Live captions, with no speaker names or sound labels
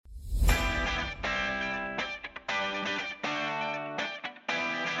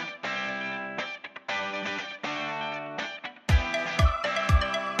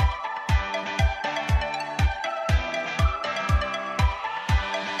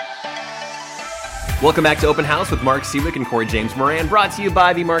Welcome back to Open House with Mark Seawick and Corey James Moran, brought to you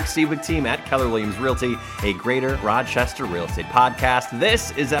by the Mark Seawick team at Keller Williams Realty, a Greater Rochester real estate podcast. This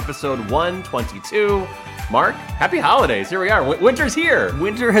is episode 122. Mark, happy holidays. Here we are. Winter's here.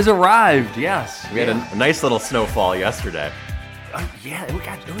 Winter has arrived, yes. We had a nice little snowfall yesterday.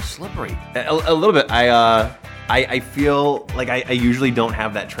 It was slippery. A little bit. I feel like I usually don't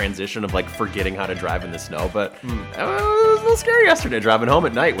have that transition of like forgetting how to drive in the snow, but it was a little scary yesterday driving home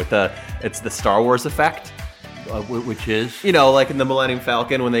at night with it's the Star Wars effect. Which is? You know, like in the Millennium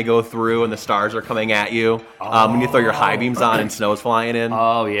Falcon when they go through and the stars are coming at you. When you throw your high beams on and snow's flying in.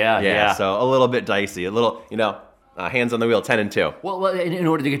 Oh, yeah. So a little bit dicey. A little, hands on the wheel, 10 and 2. Well, in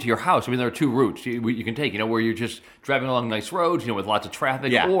order to get to your house, there are two routes you can take, where you're just driving along nice roads, with lots of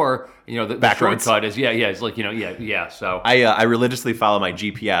traffic, or, the back shortcut roads. it's like, so. I religiously follow my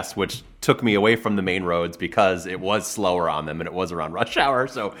GPS, which took me away from the main roads because it was slower on them and it was around rush hour,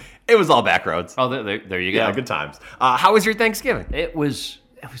 so it was all back roads. Oh, there you go. Yeah, good times. How was your Thanksgiving? It was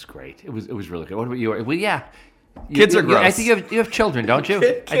great. It was really good. What about you? Well, yeah. Kids are gross. I think you have children, don't you?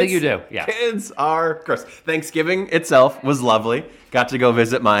 I think you do. Yeah. Kids are gross. Thanksgiving itself was lovely. Got to go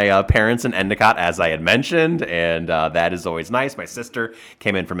visit my parents in Endicott, as I had mentioned, and that is always nice. My sister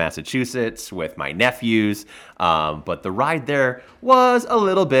came in from Massachusetts with my nephews, but the ride there was a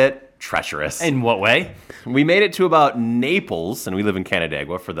little bit treacherous. In what way? We made it to about Naples, and we live in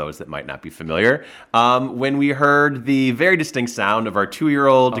Canandaigua, for those that might not be familiar, when we heard the very distinct sound of our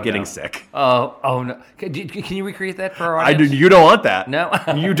 2-year-old getting sick. Oh no. Can you recreate that for our audience? You don't want that. No?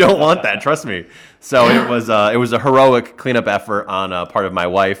 You don't want that, trust me. So it was a heroic cleanup effort on part of my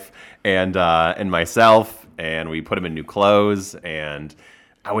wife and myself, and we put him in new clothes, and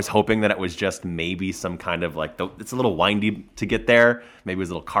I was hoping that it was just maybe some kind of it's a little windy to get there. Maybe it was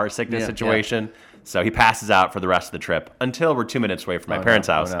a little car sickness situation. Yeah. So he passes out for the rest of the trip until we're 2 minutes away from my parents'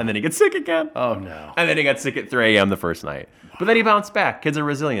 house. And then he gets sick again. Oh, no. And then he got sick at 3 a.m. the first night. But then he bounced back. Kids are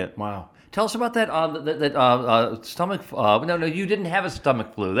resilient. Wow. Tell us about that stomach. No, you didn't have a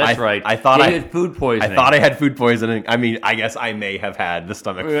stomach flu. That's right. I thought you had food poisoning. I thought I had food poisoning. I mean, I guess I may have had the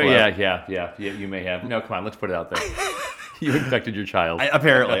stomach flu. Yeah. You may have. No, come on, let's put it out there. You infected your child.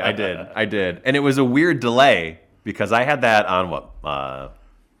 Apparently, I did. And it was a weird delay because I had that on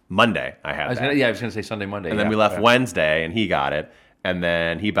Monday. I was going to say Sunday, Monday. And then we left Wednesday, and he got it. And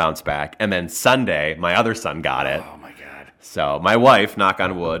then he bounced back. And then Sunday, my other son got it. Oh, my God. So my wife, knock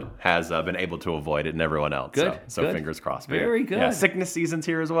on wood, has been able to avoid it, and everyone else. Good. So fingers crossed. Very good. Yeah, sickness season's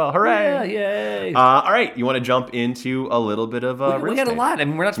here as well. Hooray! Yeah, yay! All right, you want to jump into a little bit of we got a lot. I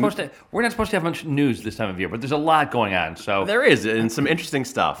mean, we're not supposed to have much news this time of year, but there's a lot going on. So there is, and some interesting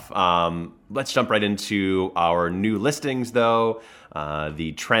stuff. Let's jump right into our new listings, though.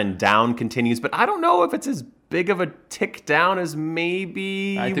 The trend down continues, but I don't know if it's as big of a tick down as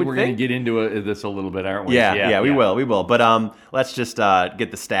maybe I think we're going to get into this a little bit, aren't we? Yeah, we will. But let's just get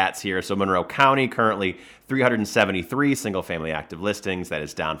the stats here. So Monroe County currently 373 single-family active listings. That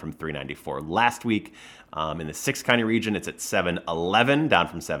is down from 394 last week. In the 6-county region, it's at 711, down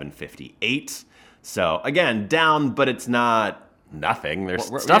from 758. So again, down, but it's not nothing. There's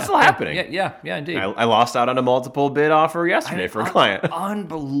stuff still happening. Yeah, indeed. I lost out on a multiple bid offer yesterday for a client.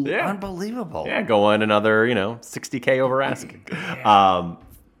 Unbelievable. Yeah, going another, $60K over asking.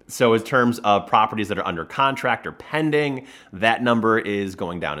 So in terms of properties that are under contract or pending, that number is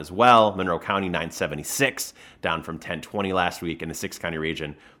going down as well. Monroe County, 976, down from 1020 last week. In the 6-county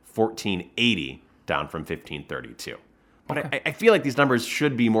region, 1480, down from 1532. But okay. I feel like these numbers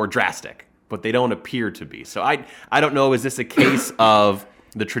should be more drastic, but they don't appear to be. So I don't know, is this a case of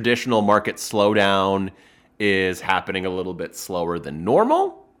the traditional market slowdown is happening a little bit slower than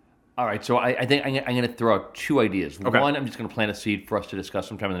normal? All right, so I think I'm going to throw out two ideas. Okay. One, I'm just going to plant a seed for us to discuss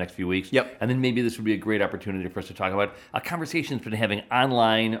sometime in the next few weeks. Yep. And then maybe this would be a great opportunity for us to talk about conversations we've been having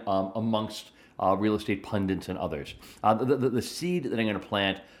online amongst real estate pundits and others. The seed that I'm going to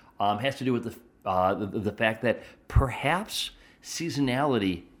plant has to do with the fact that perhaps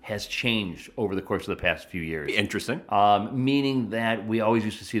seasonality has changed over the course of the past few years. Interesting. Meaning that we always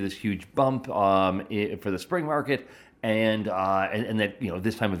used to see this huge bump for the spring market, and that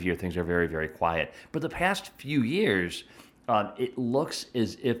this time of year things are very, very quiet. But the past few years, it looks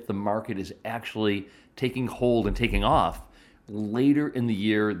as if the market is actually taking hold and taking off later in the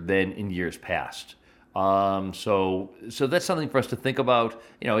year than in years past. So that's something for us to think about.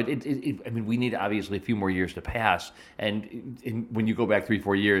 I mean, we need obviously a few more years to pass, and when you go back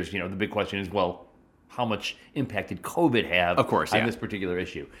 3-4 years, the big question is, well, how much impact did COVID have, of course, on this particular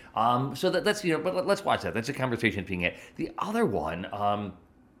issue? So that's but let's watch that. That's a conversation being had. The other one,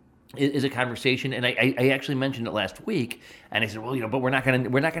 is a conversation, and I actually mentioned it last week, and I said, well, but we're not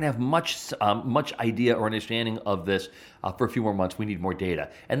gonna have much idea or understanding of this for a few more months. We need more data.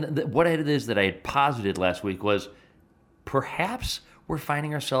 And what it is that I had posited last week was perhaps we're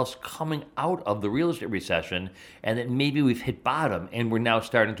finding ourselves coming out of the real estate recession, and that maybe we've hit bottom, and we're now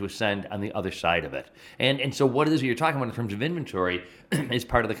starting to ascend on the other side of it. And so what it is that you're talking about in terms of inventory is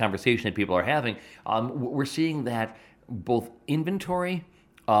part of the conversation that people are having. We're seeing that both inventory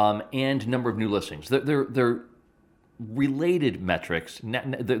and number of new listings. They're related metrics,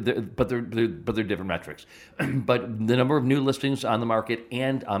 but they're different metrics. But the number of new listings on the market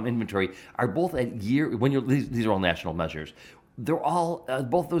and inventory are both at year. These are all national measures. They're all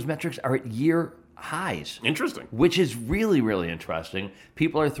both those metrics are at year highs. Interesting. Which is really, really interesting.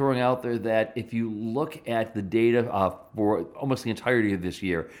 People are throwing out there that if you look at the data for almost the entirety of this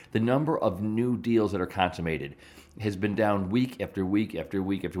year, the number of new deals that are consummated has been down week after week after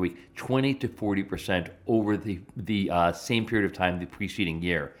week after week, 20 to 40% over the same period of time the preceding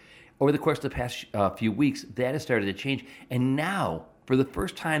year. Over the course of the past few weeks, that has started to change. And now, for the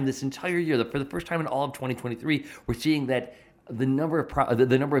first time this entire year, for the first time in all of 2023, we're seeing that the number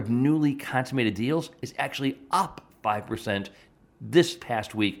of newly consummated deals is actually up 5% this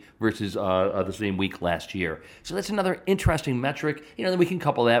past week versus the same week last year. So that's another interesting metric. Then we can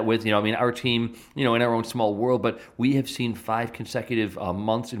couple that with, our team, in our own small world, but we have seen 5 consecutive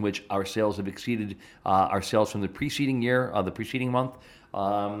months in which our sales have exceeded our sales from the preceding year, the preceding month.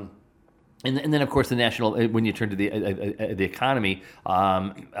 And then, of course, the national. When you turn to the economy,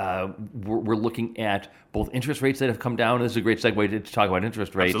 we're looking at both interest rates that have come down. This is a great segue to talk about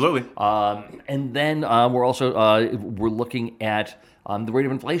interest rates. Absolutely. And then we're also we're looking at the rate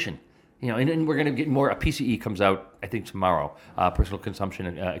of inflation. And we're going to get more. A PCE comes out, I think, tomorrow. Personal consumption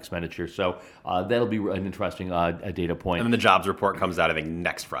and expenditure. So that'll be an interesting data point. And then the jobs report comes out, I think,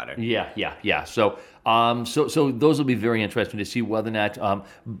 next Friday. Yeah. So those will be very interesting to see whether or not.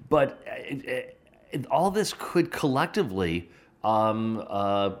 But all this could collectively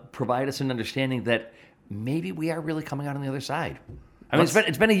provide us an understanding that maybe we are really coming out on the other side. I mean,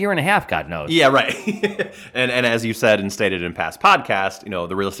 it's been a year and a half, God knows. Yeah, right. and as you said and stated in past podcasts,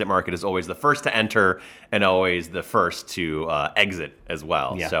 the real estate market is always the first to enter and always the first to exit as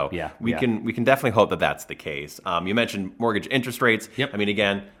well. Yeah, so yeah, we can definitely hope that that's the case. You mentioned mortgage interest rates. Yep. I mean,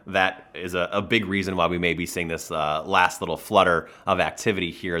 again, that is a big reason why we may be seeing this last little flutter of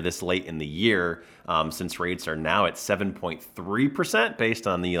activity here this late in the year. Since rates are now at 7.3% based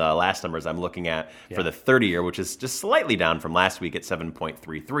on the last numbers I'm looking at for the 30-year, which is just slightly down from last week at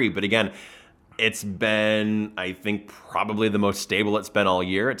 7.33. But again, it's been, I think, probably the most stable it's been all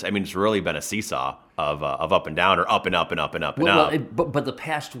year. It's really been a seesaw of up and down or up and up and up and up and up. But the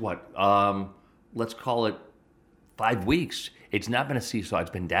past, let's call it 5 weeks, it's not been a seesaw.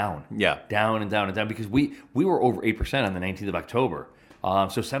 It's been down. Yeah. Down and down and down because we were over 8% on the 19th of October.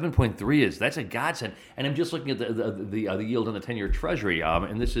 So 7.3 that's a godsend. And I'm just looking at the yield on the 10-year Treasury,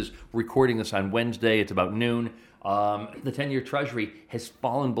 and this is recording this on Wednesday. It's about noon. The 10-year Treasury has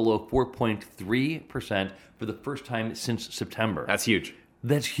fallen below 4.3% for the first time since September. That's huge.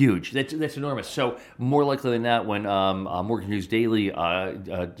 That's huge. That's enormous. So more likely than not, when Mortgage News Daily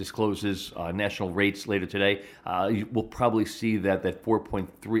discloses national rates later today, we'll probably see that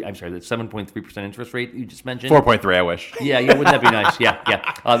 7.3% interest rate you just mentioned. 4.3, I wish. Yeah, wouldn't that be nice? Yeah.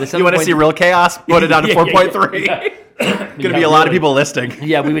 You want to see real chaos? Put it down to 4.3. Going to be a lot of people listing.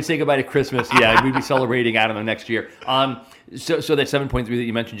 Yeah, we would say goodbye to Christmas. Yeah, we'd be celebrating, I don't know, next year. So that 7.3 that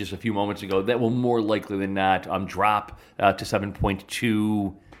you mentioned just a few moments ago, that will more likely than not drop to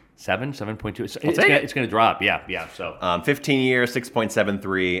 7.2. 7.2. It's going to drop. Yeah. So 15-year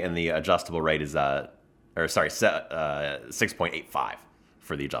 6.73, and the adjustable rate is 6.85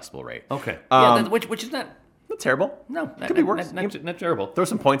 for the adjustable rate. Okay. Which is not terrible. No, could be worse. Not terrible. Throw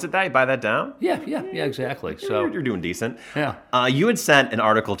some points at that. You buy that down. Yeah, exactly. So you're doing decent. Yeah. You had sent an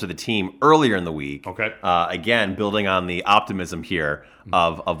article to the team earlier in the week. Okay. Again, building on the optimism here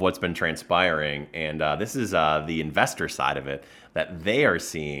of what's been transpiring, and this is the investor side of it, that they are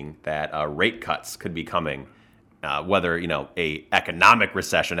seeing that rate cuts could be coming. Whether a economic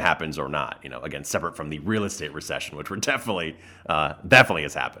recession happens or not, again, separate from the real estate recession, which definitely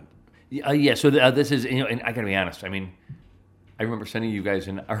has happened. Yeah. So this is, and I gotta be honest. I mean, I remember sending you guys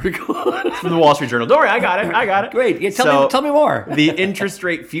an article from the Wall Street Journal. Don't worry, I got it. Great. Yeah, tell me more. The interest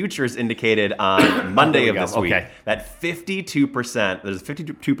rate futures indicated on Monday of this week that 52%. There's a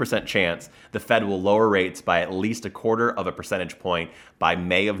 52% chance the Fed will lower rates by at least 0.25 percentage point by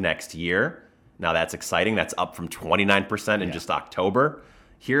May of next year. Now that's exciting. That's up from 29% in just October.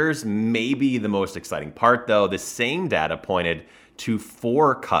 Here's maybe the most exciting part, though. The same data pointed to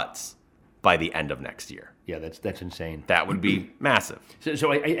 4 cuts by the end of next year. Yeah, that's insane. That would be massive.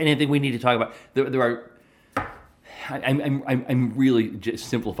 So I think we need to talk about there are. I'm really just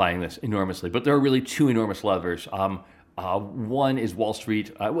simplifying this enormously, but there are really 2 enormous levers. One is Wall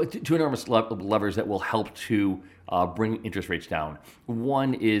Street. 2 enormous levers that will help to bring interest rates down.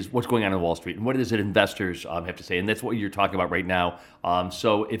 One is what's going on in Wall Street and what it is that investors have to say, and that's what you're talking about right now.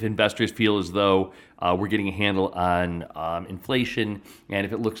 So if investors feel as though we're getting a handle on inflation, and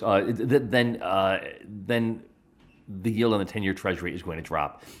if it looks, then the yield on the 10-year Treasury is going to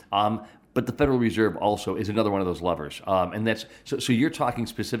drop. But the Federal Reserve also is another one of those levers, and that's so. You're talking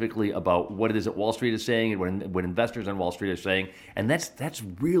specifically about what it is that Wall Street is saying and what investors on Wall Street are saying, and that's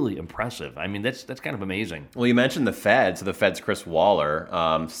really impressive. I mean, that's kind of amazing. Well, you mentioned the Fed, so the Fed's Chris Waller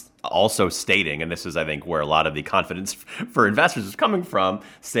also stating, and this is, I think, where a lot of the confidence for investors is coming from,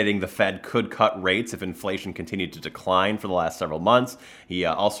 stating the Fed could cut rates if inflation continued to decline for the last several months. He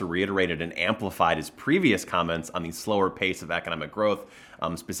also reiterated and amplified his previous comments on the slower pace of economic growth.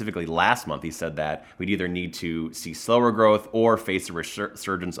 Specifically last month, he said that we'd either need to see slower growth or face a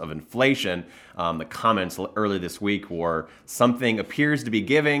resurgence of inflation. The comments earlier this week were something appears to be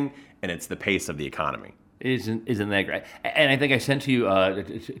giving, and it's the pace of the economy. Isn't that great? And I think I sent to you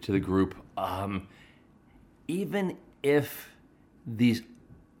to the group. Even if these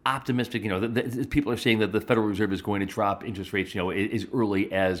optimistic, the people are saying that the Federal Reserve is going to drop interest rates, as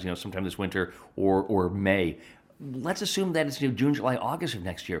early as sometime this winter or May. Let's assume that it's June, July, August of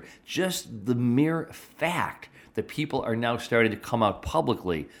next year. Just the mere fact that people are now starting to come out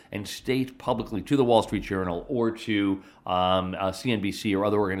publicly and state publicly to the Wall Street Journal or to CNBC or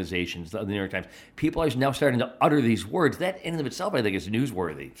other organizations, the New York Times, people are now starting to utter these words. That in and of itself, I think, is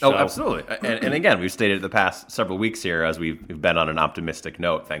newsworthy. So, absolutely. And again, we've stated the past several weeks here, as we've been on an optimistic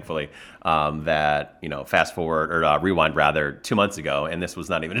note, thankfully, that, fast forward or rewind rather 2 months ago, and this was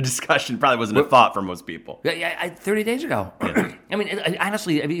not even a discussion, probably wasn't a thought for most people. Yeah, 30 days ago. Yeah. I mean,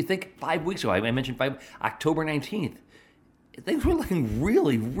 honestly, you think 5 weeks ago, I mentioned October 19th. Things were looking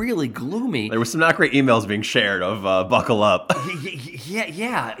really, really gloomy. There were some not great emails being shared of buckle up.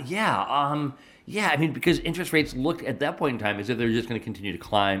 Yeah. I mean, because interest rates looked at that point in time as if they're just going to continue to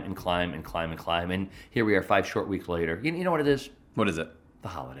climb and climb and climb and climb. And here we are 5 short weeks later. You know what it is? What is it? The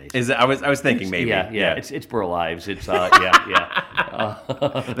holidays. Is it? I was thinking maybe. Yeah. It's Burl Ives. It's yeah.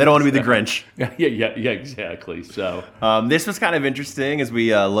 They don't want to be the Grinch. Yeah, exactly. So this was kind of interesting as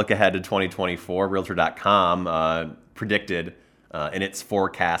we look ahead to 2024. Realtor.com predicted in its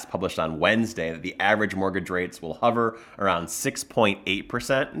forecast published on Wednesday that the average mortgage rates will hover around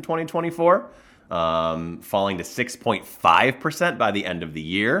 6.8% in 2024, falling to 6.5% by the end of the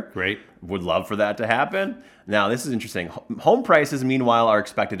year. Great. Would love for that to happen. Now, this is interesting. Home prices, meanwhile, are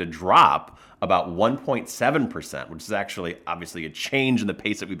expected to drop about 1.7%, which is actually obviously a change in the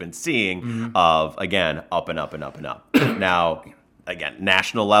pace that we've been seeing of, again, up and up and up and up. Now, again,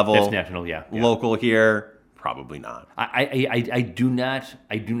 national level. It's national, yeah. Local here, probably not. I do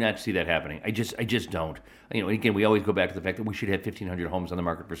not see that happening. I just don't. Again, we always go back to the fact that we should have 1,500 homes on the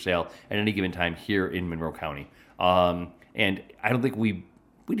market for sale at any given time here in Monroe County. And I don't think we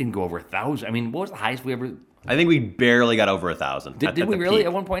didn't go over 1,000. I mean, what was the highest we ever? I think we barely got over 1,000. Did we really peak.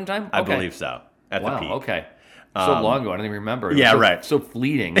 At one point in time? I believe so. At the peak. Okay. So long ago, I don't even remember. Right. So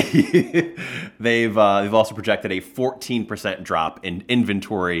fleeting. They've also projected a 14% drop in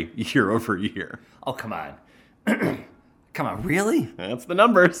inventory year over year. Oh, come on. Come on, really? That's the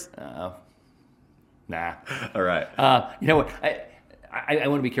numbers. Nah. All right. You know what? I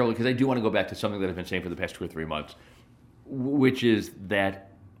want to be careful because I do want to go back to something that I've been saying for the past 2 or 3 months, which is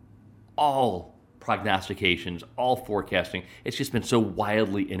that all prognostications, all forecasting, it's just been so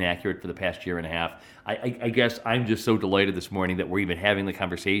wildly inaccurate for the past year and a half. I guess I'm just so delighted this morning that we're even having the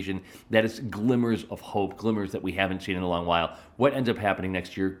conversation, that it's glimmers of hope, glimmers that we haven't seen in a long while. What ends up happening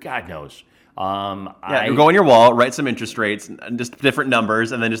next year, God knows. You go on your wall, write some interest rates, and just different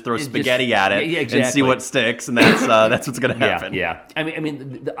numbers, and then just throw spaghetti at it exactly. and see what sticks, and that's what's going to happen. Yeah. I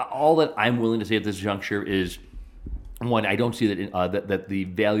mean, all that I'm willing to say at this juncture is, one, I don't see that the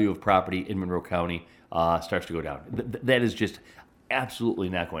value of property in Monroe County starts to go down. That is just absolutely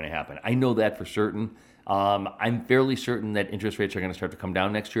not going to happen. I know that for certain. I'm fairly certain that interest rates are going to start to come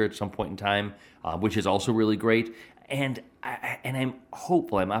down next year at some point in time, which is also really great. And I'm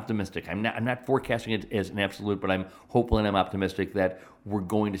hopeful. I'm optimistic. I'm not forecasting it as an absolute, but I'm hopeful and I'm optimistic that we're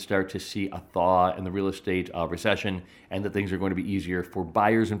going to start to see a thaw in the real estate recession, and that things are going to be easier for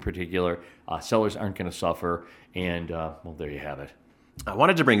buyers in particular. Sellers aren't going to suffer, and well, there you have it. I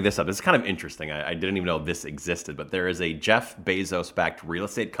wanted to bring this up. It's kind of interesting. I didn't even know this existed, but there is a Jeff Bezos-backed real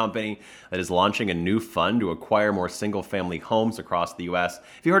estate company that is launching a new fund to acquire more single-family homes across the U.S.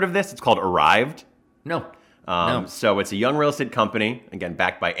 Have you heard of this? It's called Arrived. No. So it's a young real estate company, again,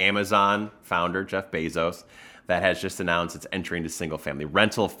 backed by Amazon founder Jeff Bezos, that has just announced it's entering into single-family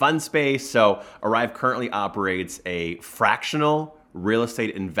rental fund space. So Arrive currently operates a fractional real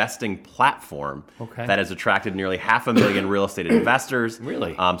estate investing platform that has attracted nearly 500,000 real estate investors.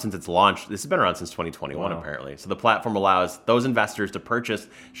 Really? Since its launch. This has been around since 2021, apparently. So the platform allows those investors to purchase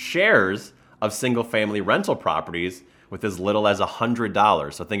shares of single-family rental properties with as little as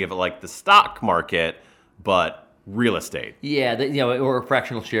 $100. So think of it like the stock market, but real estate. Yeah, or a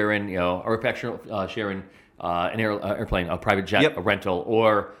fractional share in, or a fractional share in an airplane, a private jet, a rental,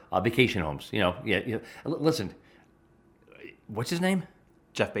 or vacation homes. Listen. What's his name?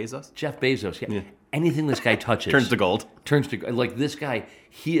 Jeff Bezos? Jeff Bezos, yeah. Anything this guy touches turns to gold. Like this guy,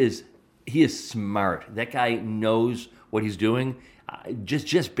 he is smart. That guy knows what he's doing.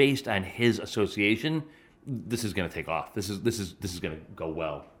 Just based on his association, this is going to take off. This is going to go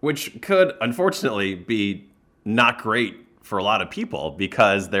well. Which could unfortunately be not great for a lot of people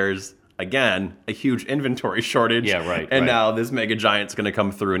because there's, again, a huge inventory shortage. Yeah, right. And now this mega giant's going to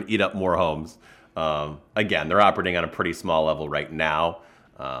come through and eat up more homes. Again, they're operating on a pretty small level right now,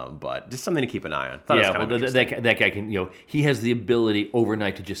 but just something to keep an eye on. That guy can, he has the ability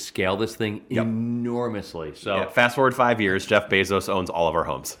overnight to just scale this thing enormously. So fast forward 5 years, Jeff Bezos owns all of our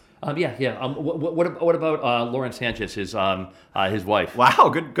homes. What about Lauren Sanchez, his wife? Wow,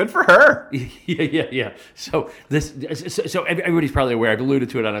 good for her. Yeah. So everybody's probably aware. I've alluded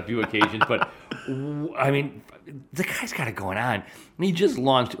to it on a few occasions, but I mean, the guy's got it going on. And he just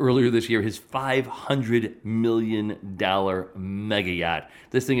launched earlier this year his $500 million mega yacht.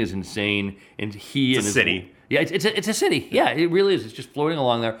 This thing is insane, and it's a city. Yeah, it's a city. Yeah, it really is. It's just floating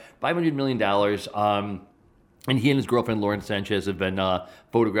along there. $500 million. And he and his girlfriend Lauren Sanchez have been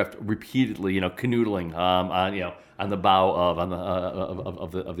photographed repeatedly, canoodling on the bow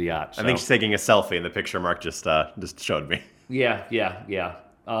of the yacht. So. I think she's taking a selfie in the picture Mark just showed me. Yeah.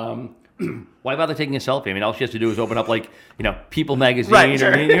 Why bother taking a selfie? I mean, all she has to do is open up People magazine right,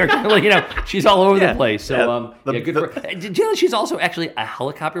 or New York. She's all over the place. So good for her. Did you know she's also actually a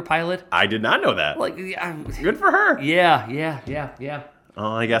helicopter pilot? I did not know that. Good for her. Yeah. Oh,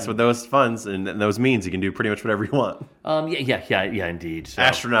 I guess with those funds and those means, you can do pretty much whatever you want. Yeah, indeed. So.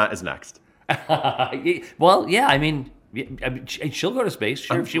 Astronaut is next. Well, yeah, I mean, she'll go to space,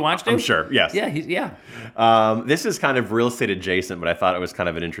 sure, if she wants to. I'm sure, yes. Yeah. This is kind of real estate adjacent, but I thought it was kind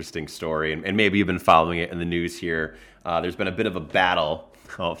of an interesting story, and maybe you've been following it in the news here. There's been a bit of a battle.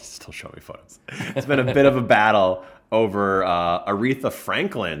 Oh, still showing me photos. It's been a bit of a battle over Aretha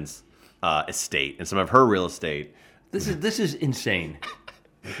Franklin's estate and some of her real estate. This is insane.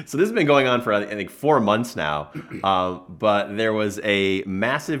 So this has been going on for, I think, 4 months now, but there was a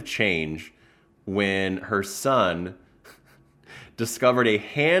massive change when her son discovered a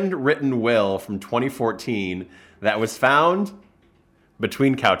handwritten will from 2014 that was found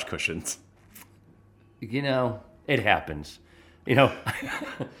between couch cushions. It happens.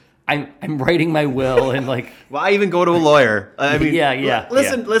 I'm writing my will and Why even go to a lawyer? I mean,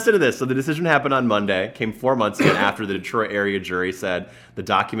 Listen to this. So the decision happened on Monday. Came 4 months after the Detroit area jury said the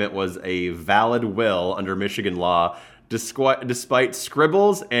document was a valid will under Michigan law. Despite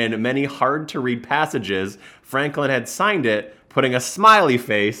scribbles and many hard-to-read passages, Franklin had signed it, putting a smiley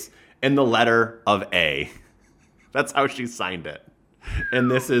face in the letter of A. That's how she signed it.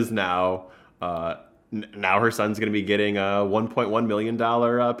 And this is now her son's going to be getting a $1.1 million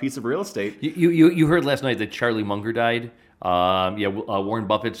piece of real estate. You heard last night that Charlie Munger died. Warren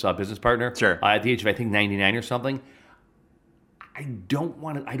Buffett's business partner. Sure. At the age of I think 99 or something. I don't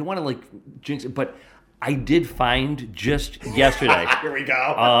want to jinx it, but I did find just yesterday. Here we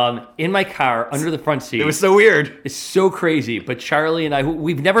go. In my car under the front seat. It was so weird. It's so crazy. But Charlie and I,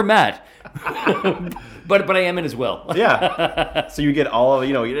 we've never met. But I am in his will. Yeah. So you get all of,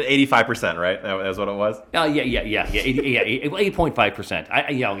 you get 85%, right? That's what it was? Yeah.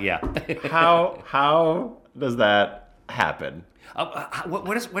 8.5%. How does that happen? What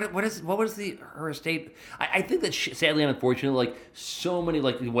was her estate? I think that sadly and unfortunately, so many,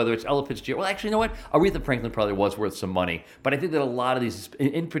 whether it's Ella Fitzgerald. Well, actually, you know what? Aretha Franklin probably was worth some money, but I think that a lot of these,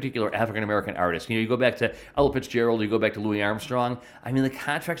 in particular, African American artists. You go back to Ella Fitzgerald, you go back to Louis Armstrong. I mean, the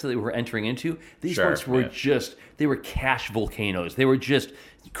contracts that they were entering into, these folks were cash volcanoes. They were just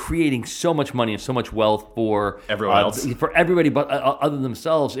creating so much money and so much wealth for everyone else, for everybody but other than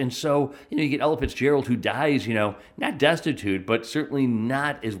themselves. And so, you get Ella Fitzgerald, who dies, not destitute, but certainly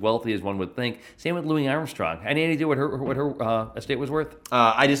not as wealthy as one would think. Same with Louis Armstrong. Any idea what her estate was worth?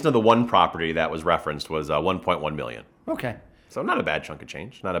 I just know the one property that was referenced was $1.1 million. Okay. So not a bad chunk of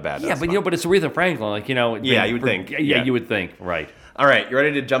change. Not a bad. Yeah, but it's Aretha Franklin, Yeah, you would think. Yeah, you would think. Right. All right, you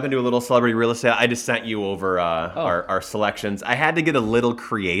ready to jump into a little celebrity real estate? I just sent you over our selections. I had to get a little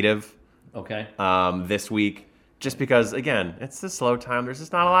creative. Okay. This week, just because again, it's a slow time. There's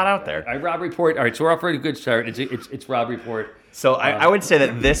just not a lot out there. All right, Rob Report. All right, so we're off for a good start. It's Rob Report. So I would say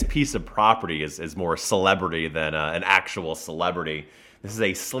that this piece of property is more celebrity than an actual celebrity. This is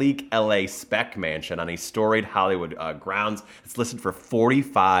a sleek LA spec mansion on a storied Hollywood grounds. It's listed for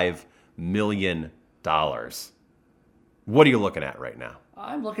 $45 million. What are you looking at right now?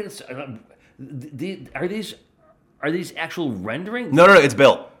 I'm looking at. Are these actual renderings? No, it's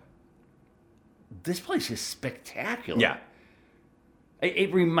built. This place is spectacular. Yeah.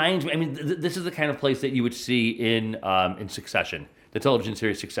 It reminds me. I mean, this is the kind of place that you would see in Succession, the television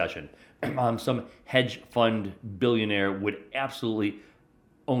series Succession. Some hedge fund billionaire would absolutely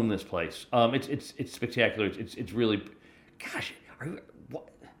own this place. It's spectacular. It's really, gosh,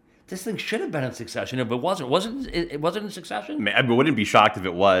 this thing should have been in Succession if it wasn't. It wasn't in Succession? I wouldn't be shocked if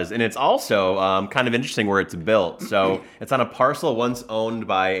it was. And it's also kind of interesting where it's built. So it's on a parcel once owned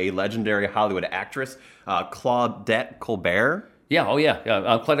by a legendary Hollywood actress, Claudette Colbert. Yeah,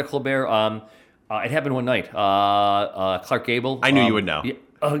 Claudette Colbert. It happened one night. Clark Gable. I knew you would know. Yeah,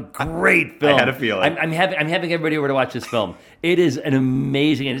 a great film. I had a feeling. I'm having everybody over to watch this film. It is an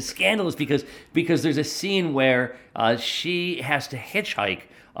amazing, and it's scandalous because there's a scene where she has to hitchhike.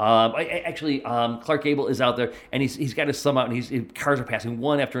 Clark Gable is out there, and he's got his thumb out, and cars are passing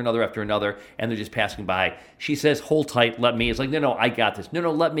one after another, and they're just passing by. She says, "Hold tight, let me." It's like, no, I got this. No,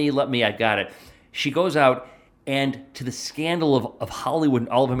 let me, I got it. She goes out, and to the scandal of Hollywood and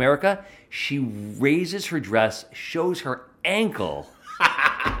all of America, she raises her dress, shows her ankle.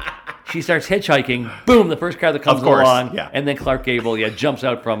 She starts hitchhiking. Boom! The first car that comes along, and then Clark Gable, jumps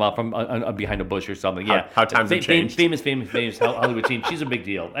out from behind a bush or something. Yeah, how times have changed. Famous Hollywood scene. She's a big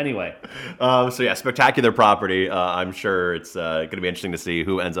deal. Anyway, spectacular property. I'm sure it's going to be interesting to see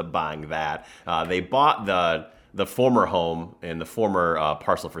who ends up buying that. They bought the former home in the former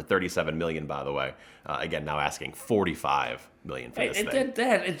parcel for $37 million. By the way, again now asking $45 million for this thing.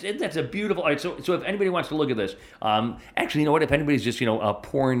 That's a beautiful. All right, so if anybody wants to look at this, actually, you know what? If anybody's just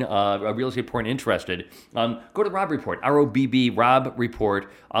real estate porn interested, go to Rob Report, ROBB Rob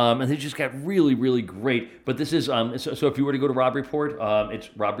Report, and they just got really, really great. But this is so if you were to go to Rob Report, it's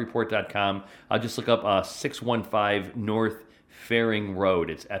robreport.com. Just look up 615 North Faring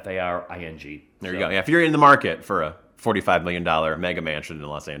Road. It's Faring. There you go. Yeah, if you're in the market for a $45 million mega mansion in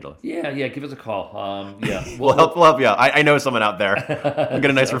Los Angeles. Yeah, give us a call. We'll help you out. I know someone out there. We'll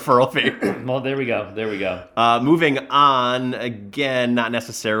get a nice referral fee. Well, there we go. Moving on, again, not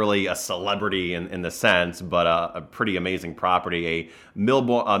necessarily a celebrity in the sense, but a pretty amazing property. A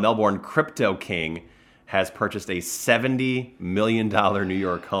Melbourne crypto king has purchased a $70 million New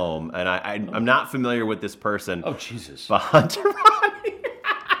York home. And I'm not familiar with this person. Oh, Jesus. But Hunter Rodney.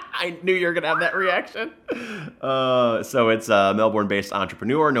 I knew you were going to have that reaction. So it's a Melbourne-based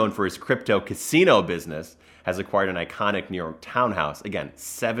entrepreneur known for his crypto casino business, has acquired an iconic New York townhouse. Again,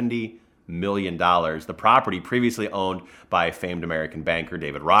 $70 million. The property, previously owned by famed American banker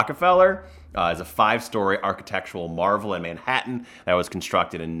David Rockefeller, is a 5-story architectural marvel in Manhattan that was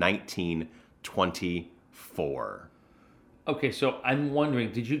constructed in 1924. Okay, so I'm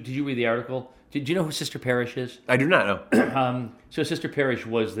wondering, did you read the article? Did you know who Sister Parrish is? I do not know. So Sister Parrish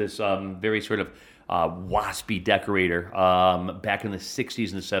was this very sort of waspy decorator back in the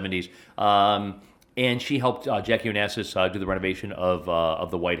 60s and the 70s. And she helped Jackie Onassis do the renovation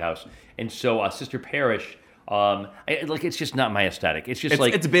of the White House. And so Sister Parrish, it's just not my aesthetic. It's just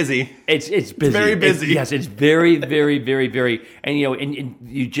it's busy. It's busy. It's very busy. Yes, it's very, very, very, very. And and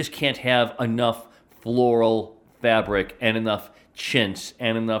you just can't have enough floral fabric and enough chintz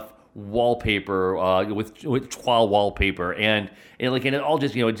and enough wallpaper with toile wallpaper and it all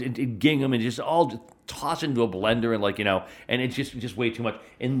just it's gingham and just all just tossed into a blender and it's just way too much.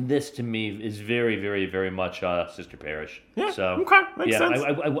 And this to me is very, very, very much Sister Parrish. Yeah. So okay, makes sense.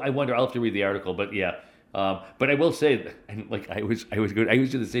 I wonder. I'll have to read the article, but yeah. But I will say, I always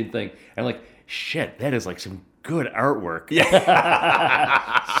do the same thing. I'm shit, that is some good artwork.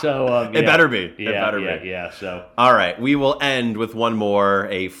 Yeah. So it better be. Yeah. So all right, we will end with one more.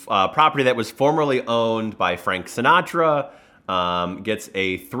 A property that was formerly owned by Frank Sinatra gets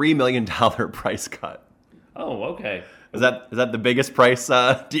a $3 million price cut. Oh, okay. Is that the biggest price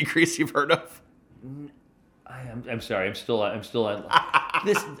decrease you've heard of? I'm sorry. I'm still on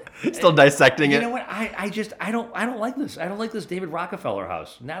this. Still dissecting it. You know what? I don't like this. I don't like this David Rockefeller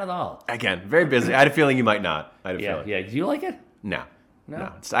house. Not at all. Again, very busy. I had a feeling you might not. I had a Yeah, feeling. yeah. Do you like it? No.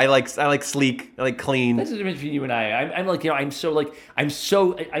 I like sleek. I like clean. That's the difference between you and I. I'm like, I'm so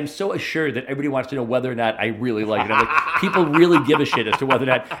assured that everybody wants to know whether or not I really like it. I'm like, people really give a shit as to whether or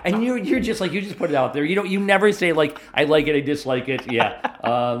not. And you're just like, you just put it out there. You never say like, I like it, I dislike it. Yeah,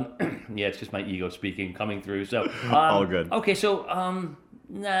 yeah. It's just my ego speaking coming through. So all good. Okay, so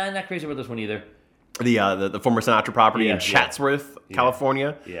not crazy about this one either. The former Sinatra property in Chatsworth,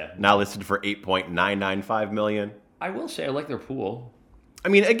 California. Yeah. Now listed for $8.995 million. I will say I like their pool. I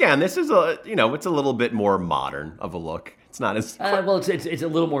mean, again, this is it's a little bit more modern of a look. It's not as well. It's a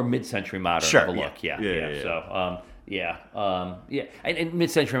little more mid-century modern of a look. Yeah. So and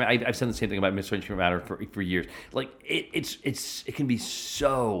mid-century. I've said the same thing about mid-century modern for years. Like it can be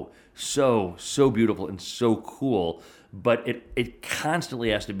so beautiful and so cool, but it constantly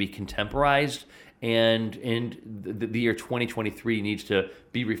has to be contemporized. And the year 2023 needs to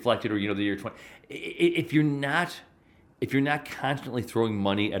be reflected, or the year 20. If you're not constantly throwing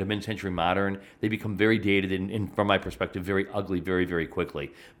money at a mid-century modern, they become very dated and, from my perspective, very ugly very, very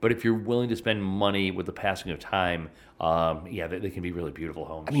quickly. But if you're willing to spend money with the passing of time, they can be really beautiful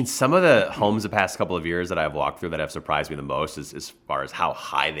homes. I mean, some of the homes the past couple of years that I've walked through that have surprised me the most is as far as how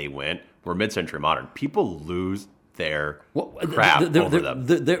high they went were mid-century modern. People lose their crap over them.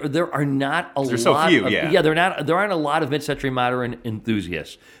 There are not a lot. There's so few, There aren't a lot of mid-century modern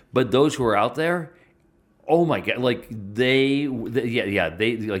enthusiasts, but those who are out there. Oh my God! Like they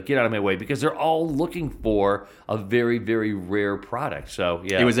like get out of my way because they're all looking for a very, very rare product. So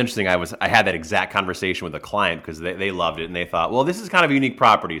yeah, it was interesting. I had that exact conversation with a client because they loved it and they thought, well, this is kind of a unique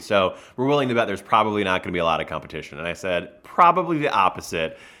property, so we're willing to bet there's probably not going to be a lot of competition. And I said probably the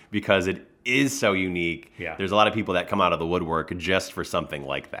opposite because it is so unique. Yeah. There's a lot of people that come out of the woodwork just for something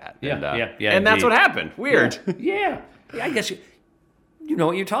like that. Yeah. And that's what happened. Weird. Yeah. I guess. You know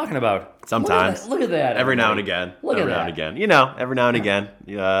what you're talking about. Sometimes. Look at that. Every now and again. Every now and again. Every now and again.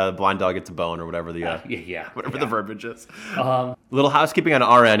 Blind dog gets a bone or whatever the the verbiage is. Little housekeeping on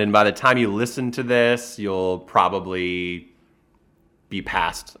our end, and by the time you listen to this, you'll probably be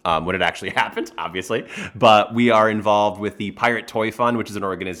past when it actually happened, obviously. But we are involved with the Pirate Toy Fund, which is an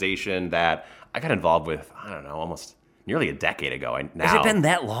organization that I got involved with, I don't know, almost nearly a decade ago. Has it been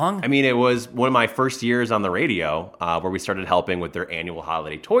that long? I mean, it was one of my first years on the radio where we started helping with their annual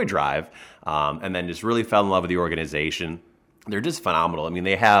holiday toy drive, and then just really fell in love with the organization. They're just phenomenal. I mean,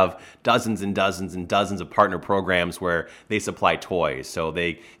 they have dozens and dozens and dozens of partner programs where they supply toys. So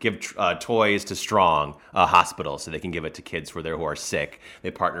they give toys to Strong hospitals so they can give it to kids who are sick. They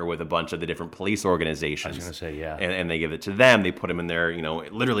partner with a bunch of the different police organizations. I was going to say, yeah. And they give it to them. They put them in their,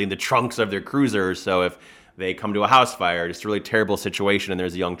 literally in the trunks of their cruisers. So if they come to a house fire, just a really terrible situation, and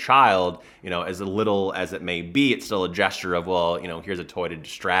there's a young child, as little as it may be, it's still a gesture of, well, here's a toy to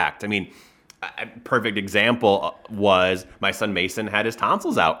distract. I mean, a perfect example was my son Mason had his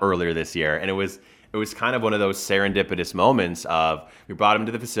tonsils out earlier this year, and it was kind of one of those serendipitous moments of we brought him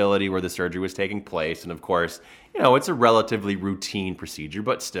to the facility where the surgery was taking place, and of course, it's a relatively routine procedure,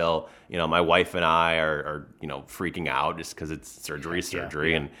 but still, my wife and I are freaking out just because it's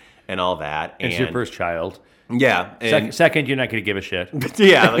surgery, and all that. It's your first child. Yeah. Second, you're not going to give a shit.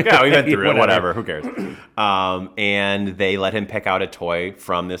 Yeah, we went through it, whatever, who cares? And they let him pick out a toy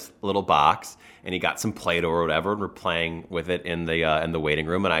from this little box, and he got some Play-Doh or whatever, and we're playing with it in the waiting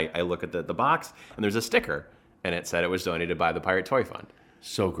room, and I look at the box, and there's a sticker, and it said it was donated by the Pirate Toy Fund.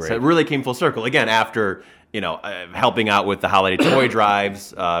 So great. So it really came full circle. Again, after helping out with the holiday toy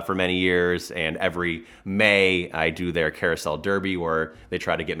drives for many years, and every May I do their carousel derby where they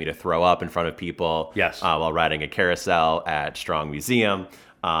try to get me to throw up in front of people while riding a carousel at Strong Museum.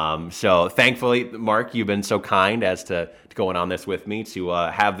 So thankfully, Mark, you've been so kind as to going on this with me to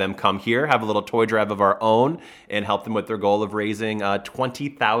have them come here, have a little toy drive of our own, and help them with their goal of raising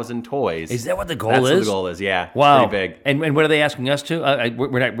 20,000 toys. Is that what the goal is? That's what the goal is, yeah. Wow. Pretty big. And what are they asking us to?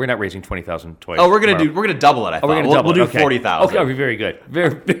 We're not raising 20,000 toys. Oh, we're gonna double it. I thought we'll do 40,000. Okay, very good,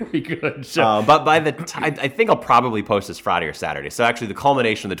 very good. So, but by the time I think I'll probably post this Friday or Saturday. So actually, the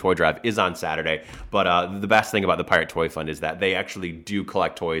culmination of the toy drive is on Saturday. But the best thing about the Pirate Toy Fund is that they actually do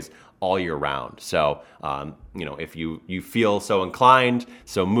collect toys all year round. So, if you feel so inclined,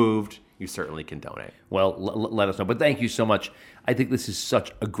 so moved, you certainly can donate. Well, let us know. But thank you so much I think this is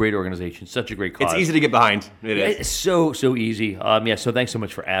such a great organization, such a great cause. It's easy to get behind. It is. It's so easy. So thanks so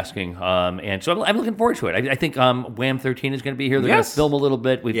much for asking. And so I'm looking forward to it. I think Wham 13 is going to be here. They're going to film a little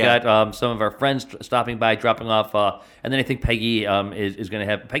bit. We've got some of our friends stopping by, dropping off. And then I think Peggy is going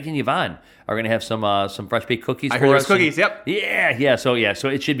to have, Peggy and Yvonne are going to have some fresh baked cookies I for heard us. there's cookies, yep. Yeah. So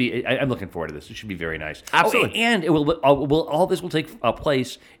it should be, I'm looking forward to this. It should be very nice. Absolutely. And it will all this will take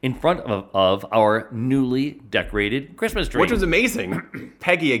place in front of our newly decorated Christmas tree. Which was amazing.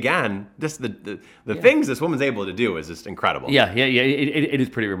 Peggy, again, just the things this woman's able to do is just incredible. Yeah. It is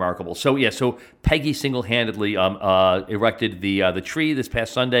pretty remarkable. So Peggy single-handedly erected the tree this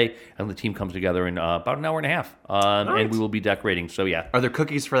past Sunday, and the team comes together in about an hour and a half, and we will be decorating. So yeah. Are there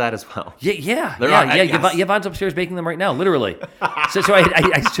cookies for that as well? Yeah. Yes. Yvonne's upstairs baking them right now, literally. so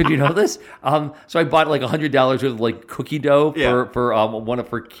I should you know this? So I bought like $100 worth of like cookie dough for one of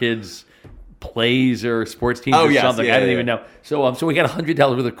her kids' plays or sports teams or something. I didn't even know. So we got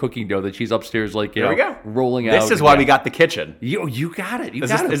 $100 worth of cooking dough that she's upstairs like we go. rolling out. This is why we got the kitchen. You got it. Is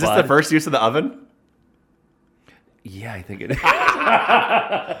this the first use of the oven? Yeah, I think it is.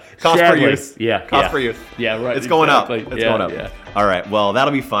 Cost per use. Cost per use. Yeah, right. It's going up. It's going up. Yeah. All right. Well,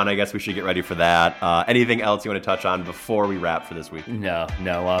 that'll be fun. I guess we should get ready for that. Anything else you want to touch on before we wrap for this week? No.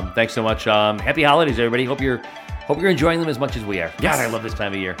 Thanks so much. Happy holidays, everybody. Hope you're enjoying them as much as we are. Yes. God, I love this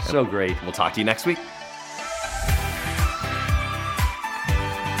time of year. So great. We'll talk to you next week.